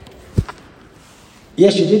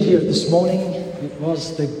Yes, you did hear it this morning.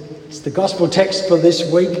 It's the gospel text for this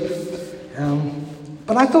week.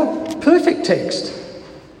 But I thought, perfect text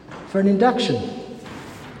for an induction.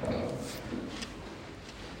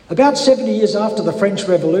 About 70 years after the French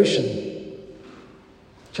Revolution,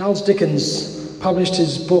 Charles Dickens published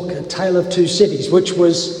his book, A Tale of Two Cities, which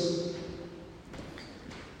was...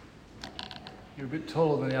 You're a bit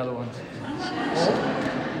taller than the other ones.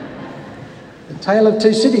 A Tale of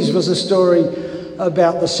Two Cities was a story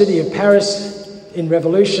about the city of Paris in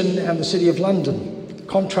Revolution and the city of London,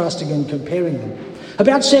 contrasting and comparing them.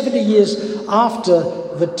 About 70 years after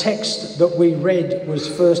the text that we read was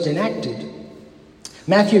first enacted,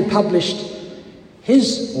 Matthew published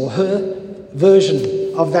his or her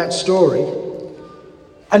version of that story,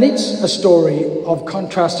 and it's a story of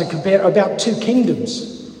contrast and compare about two kingdoms.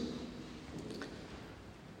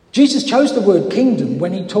 Jesus chose the word kingdom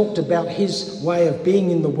when he talked about his way of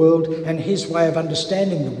being in the world and his way of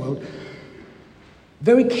understanding the world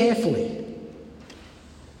very carefully.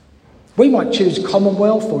 We might choose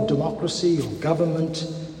commonwealth or democracy or government,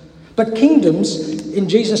 but kingdoms in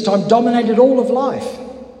Jesus' time dominated all of life.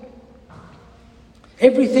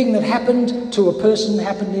 Everything that happened to a person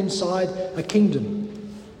happened inside a kingdom.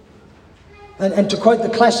 And to quote the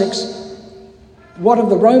classics, what have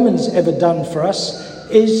the Romans ever done for us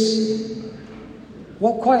is,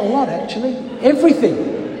 well, quite a lot actually.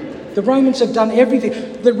 Everything. The Romans have done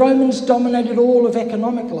everything. The Romans dominated all of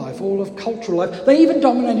economic life, all of cultural life. They even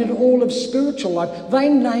dominated all of spiritual life. They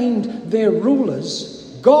named their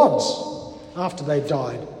rulers gods after they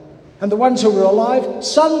died. And the ones who were alive,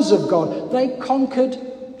 sons of God. They conquered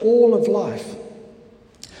all of life.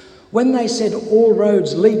 When they said all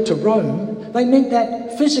roads lead to Rome, they meant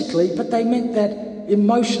that physically, but they meant that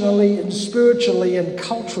emotionally and spiritually and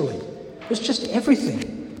culturally. It was just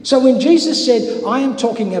everything. So when Jesus said, I am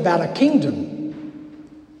talking about a kingdom,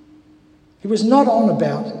 he was not on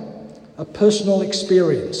about a personal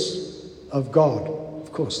experience of God.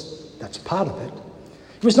 Of course, that's part of it.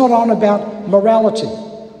 He was not on about morality.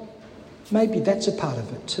 Maybe that's a part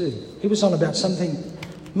of it too. He was on about something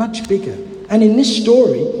much bigger. And in this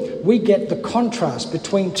story, we get the contrast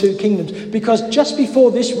between two kingdoms, because just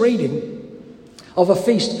before this reading of a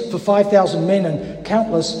feast for 5,000 men and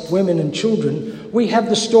countless women and children, we have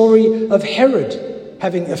the story of Herod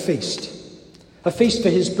having a feast for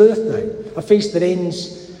his birthday, a feast that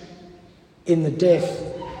ends in the death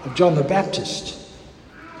of John the Baptist.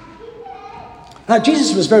 Now,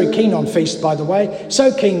 Jesus was very keen on feasts, by the way,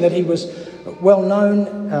 so keen that he was well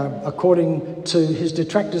known, according to his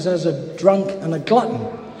detractors, as a drunk and a glutton.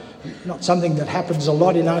 Not something that happens a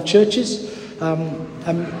lot in our churches.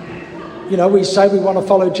 You know, we say we want to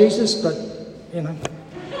follow Jesus, but, you know.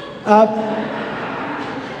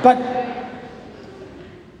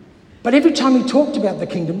 But every time he talked about the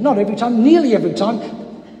kingdom, not every time, nearly every time,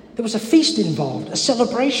 there was a feast involved, a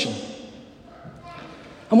celebration.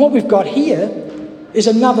 And what we've got here is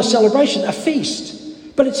another celebration, a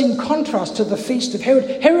feast. But it's in contrast to the feast of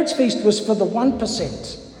Herod. Herod's feast was for the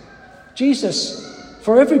 1%. Jesus,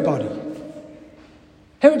 for everybody.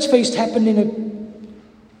 Herod's feast happened in an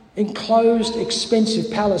enclosed, expensive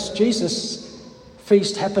palace. Jesus'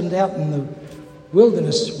 feast happened out in the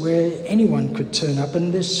wilderness where anyone could turn up.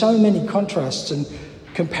 And there's so many contrasts and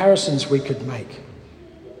comparisons we could make.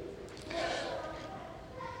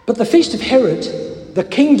 But the feast of Herod, the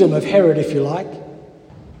kingdom of Herod, if you like,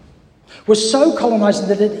 was so colonized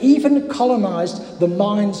that it even colonized the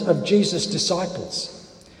minds of Jesus' disciples.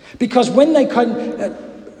 Because when they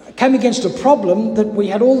came against a problem that we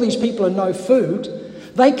had all these people and no food,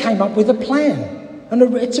 they came up with a plan. And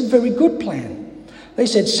it's a very good plan. They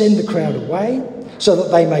said, send the crowd away so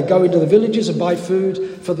that they may go into the villages and buy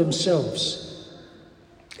food for themselves.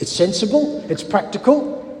 It's sensible, it's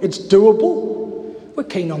practical, it's doable. We're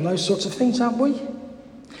keen on those sorts of things, aren't we?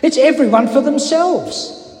 It's everyone for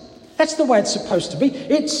themselves. That's the way it's supposed to be.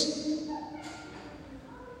 It's,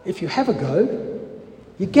 if you have a go,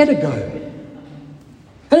 you get a go.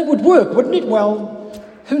 And it would work, wouldn't it? Well,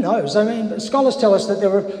 who knows? I mean, scholars tell us that there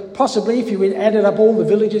were possibly, if you added up all the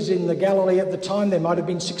villages in the Galilee at the time, there might have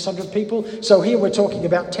been 600 people. So here we're talking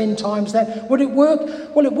about 10 times that. Would it work?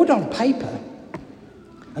 Well, it would on paper.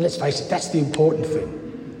 And let's face it, that's the important thing.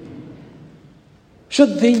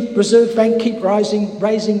 Should the Reserve Bank keep raising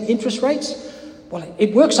interest rates? Well,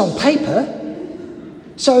 it works on paper,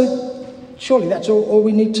 so surely that's all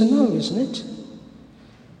we need to know, isn't it?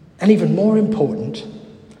 And even more important,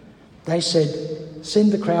 they said,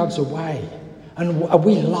 send the crowds away. And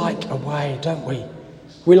we like away, don't we?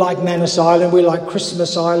 We like Manus Island, we like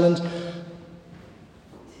Christmas Island,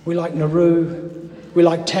 we like Nauru, We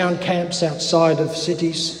like town camps outside of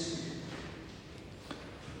cities.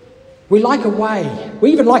 We like a way.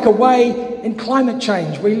 We even like a way in climate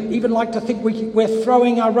change. We even like to think we're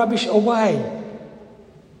throwing our rubbish away.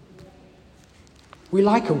 We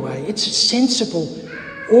like a way. It's a sensible,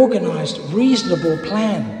 organised, reasonable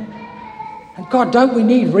plan. And God, don't we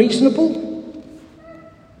need reasonable?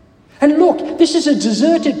 And look, this is a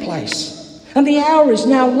deserted place. And the hour is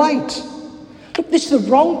now late. Look, this is the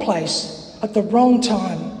wrong place at the wrong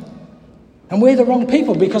time. And we're the wrong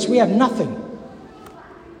people because we have nothing.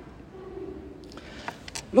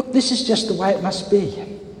 Look, this is just the way it must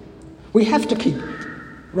be. We have to keep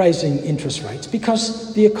raising interest rates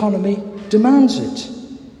because the economy demands it.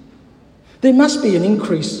 There must be an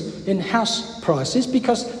increase in house prices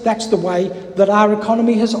because that's the way that our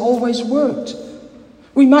economy has always worked.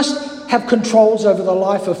 We must have controls over the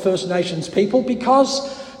life of First Nations people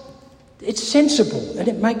because it's sensible and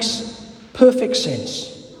it makes perfect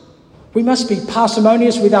sense. We must be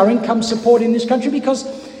parsimonious with our income support in this country because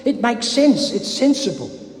it makes sense, it's sensible.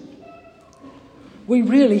 We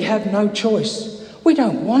really have no choice. We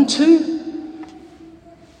don't want to.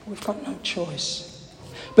 We've got no choice.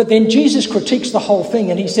 But then Jesus critiques the whole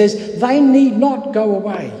thing and he says, they need not go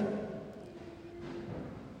away.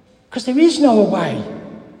 Because there is no way.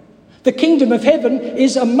 The kingdom of heaven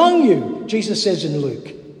is among you, Jesus says in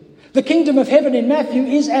Luke. The kingdom of heaven in Matthew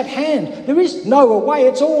is at hand. There is no away.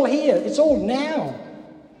 It's all here. It's all now.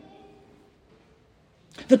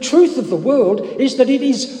 The truth of the world is that it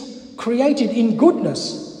is created in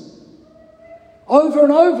goodness. Over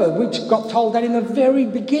and over, we got told that in the very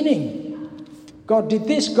beginning. God did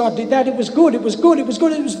this, God did that. It was good, it was good, it was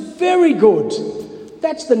good, it was very good.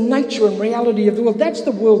 That's the nature and reality of the world. That's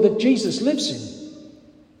the world that Jesus lives in.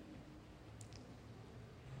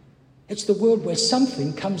 It's the world where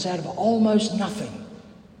something comes out of almost nothing.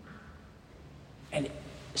 And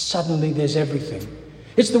suddenly there's everything.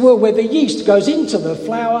 It's the world where the yeast goes into the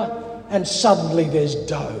flour and suddenly there's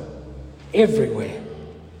dough everywhere.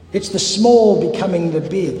 It's the small becoming the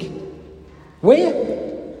big. Where?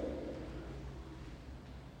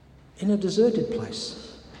 In a deserted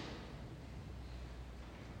place.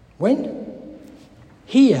 When?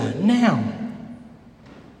 Here, now.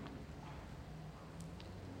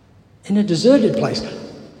 In a deserted place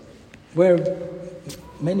where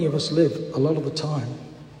many of us live a lot of the time.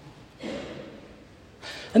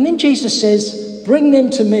 And then Jesus says, bring them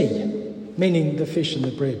to me, meaning the fish and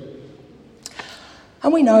the bread.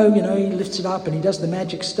 And we know, he lifts it up and he does the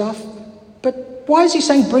magic stuff. But why is he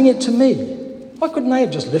saying, bring it to me? Why couldn't they have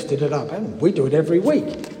just lifted it up? And we do it every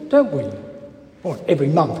week, don't we? Or every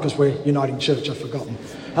month, because we're Uniting Church, I've forgotten.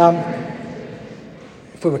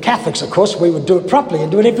 If we were Catholics, of course, we would do it properly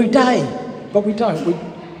and do it every day. But we don't.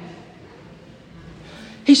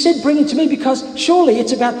 He said, bring it to me, because surely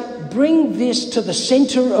it's about bring this to the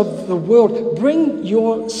centre of the world. Bring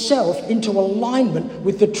yourself into alignment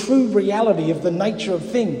with the true reality of the nature of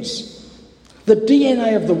things. The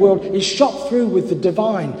DNA of the world is shot through with the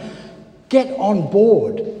divine. Get on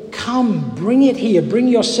board. Come, bring it here. Bring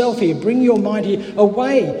yourself here. Bring your mind here,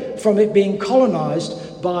 away from it being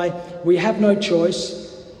colonised by we have no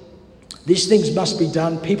choice. These things must be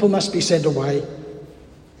done. People must be sent away.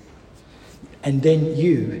 And then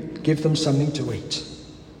you give them something to eat.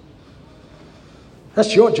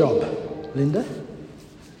 That's your job, Linda.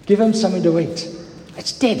 Give them something to eat.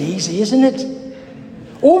 It's dead easy, isn't it?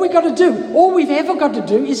 All we've ever got to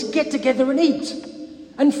do is get together and eat.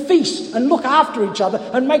 And feast and look after each other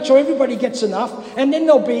and make sure everybody gets enough, and then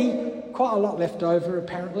there'll be quite a lot left over,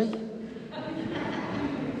 apparently.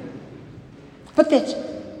 But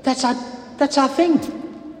that's our thing.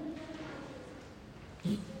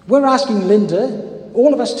 We're asking Linda,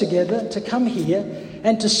 all of us together, to come here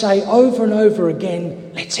and to say over and over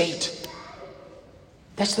again, let's eat.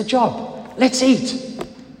 That's the job. Let's eat.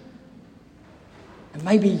 And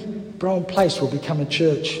maybe Brown Place will become a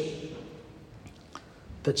church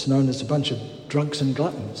that's known as a bunch of drunks and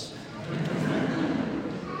gluttons.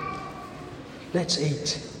 Let's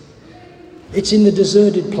eat. It's in the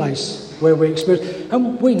deserted place where we experience,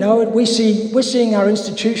 and we know it. We're seeing our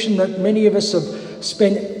institution that many of us have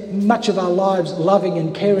spent much of our lives loving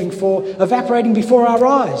and caring for evaporating before our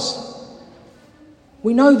eyes.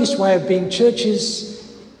 We know this way of being church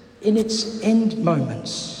is in its end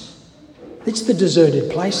moments. It's the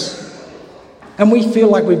deserted place, and we feel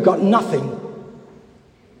like we've got nothing.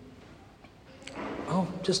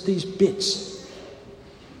 Just these bits.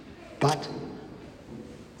 But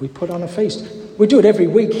we put on a feast. We do it every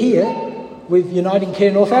week here with Uniting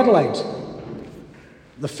Care North Adelaide.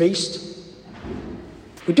 The feast.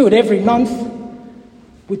 We do it every month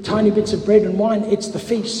with tiny bits of bread and wine. It's the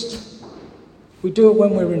feast. We do it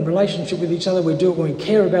when we're in relationship with each other. We do it when we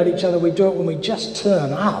care about each other. We do it when we just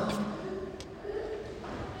turn up.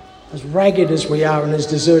 As ragged as we are and as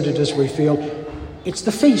deserted as we feel, it's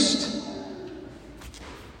the feast.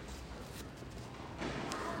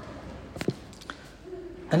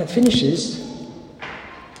 And it finishes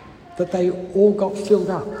that they all got filled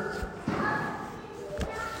up.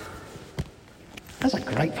 That's a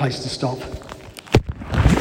great place to stop.